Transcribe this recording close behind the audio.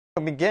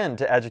Welcome again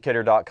to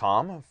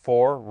Educator.com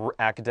for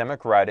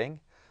academic writing.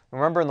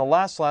 Remember, in the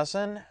last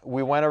lesson,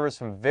 we went over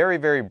some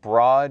very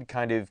broad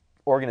kind of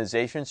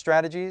organization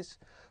strategies.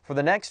 For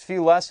the next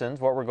few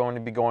lessons, what we're going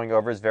to be going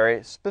over is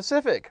very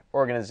specific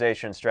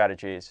organization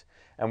strategies.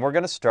 And we're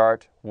going to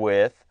start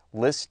with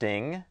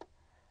listing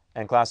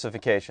and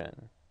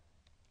classification.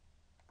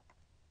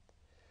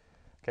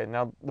 Okay,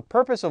 now the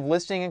purpose of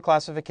listing and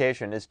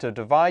classification is to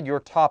divide your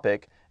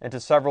topic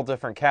into several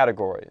different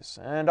categories,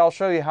 and I'll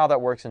show you how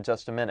that works in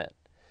just a minute.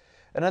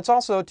 And it's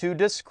also to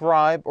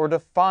describe or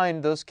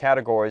define those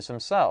categories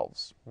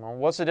themselves. Well,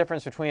 what's the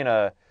difference between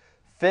a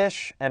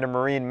fish and a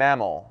marine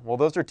mammal? Well,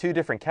 those are two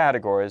different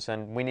categories,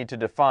 and we need to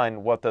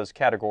define what those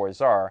categories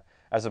are,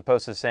 as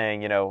opposed to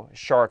saying,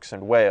 sharks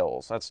and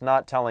whales. That's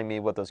not telling me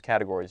what those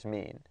categories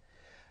mean.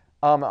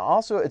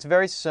 Also, it's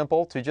very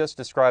simple to just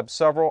describe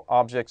several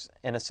objects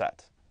in a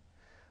set.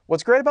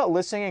 What's great about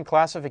listing and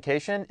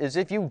classification is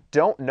if you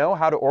don't know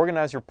how to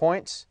organize your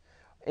points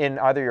in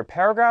either your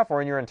paragraph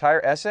or in your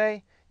entire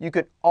essay, you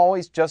could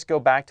always just go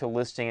back to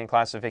listing and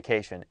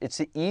classification. It's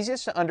the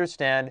easiest to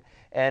understand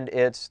and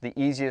it's the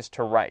easiest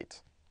to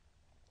write.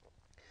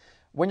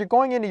 When you're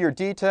going into your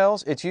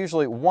details, it's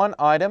usually one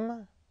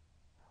item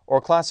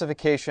or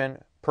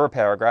classification per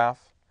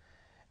paragraph.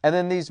 And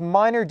then these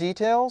minor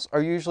details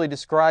are usually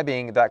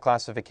describing that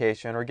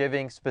classification or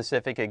giving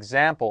specific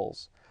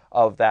examples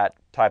of that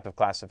type of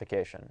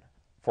classification.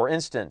 For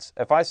instance,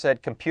 if I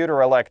said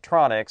computer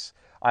electronics,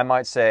 I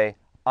might say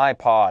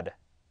iPod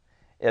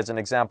as an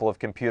example of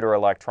computer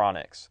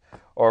electronics.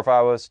 Or if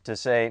I was to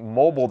say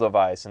mobile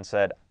device and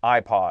said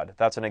iPod,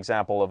 that's an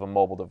example of a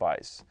mobile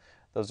device.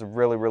 Those are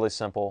really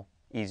simple,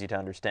 easy to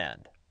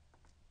understand.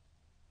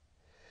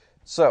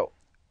 So,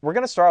 we're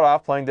going to start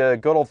off playing the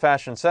good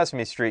old-fashioned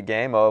Sesame Street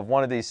game of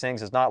one of these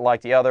things is not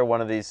like the other,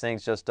 one of these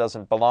things just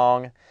doesn't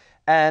belong.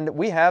 And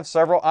we have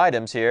several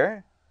items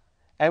here,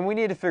 and we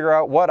need to figure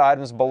out what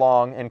items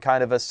belong in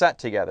kind of a set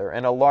together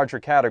in a larger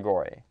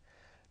category.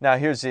 Now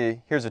here's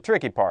the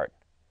tricky part.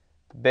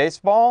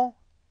 Baseball,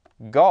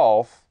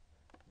 golf,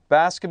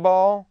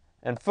 basketball,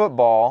 and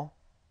football,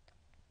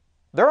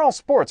 they're all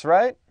sports,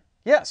 right?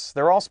 Yes,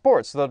 they're all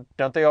sports.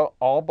 Don't they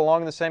all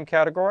belong in the same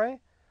category?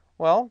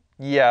 Well,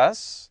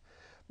 yes.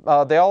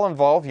 They all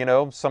involve,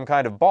 some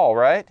kind of ball,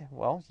 right?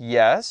 Well,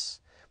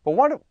 yes.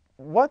 But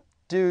what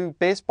do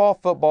baseball,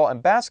 football,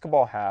 and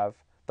basketball have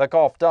that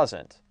golf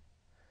doesn't?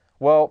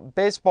 Well,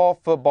 baseball,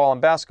 football,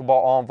 and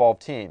basketball all involve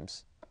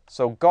teams.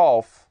 So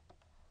golf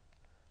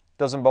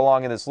doesn't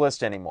belong in this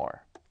list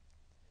anymore.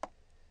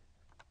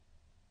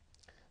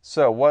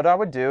 So what I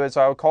would do is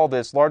I would call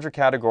this larger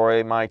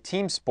category my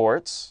team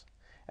sports,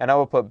 and I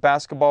would put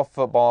basketball,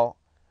 football,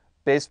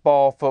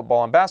 baseball,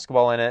 football, and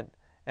basketball in it,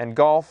 and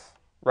golf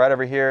right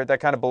over here, that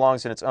kind of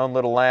belongs in its own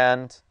little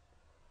land,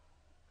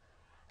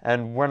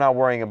 and we're not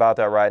worrying about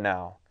that right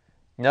now.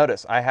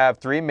 Notice, I have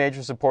three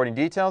major supporting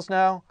details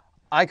now.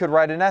 I could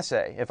write an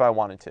essay if I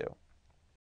wanted to.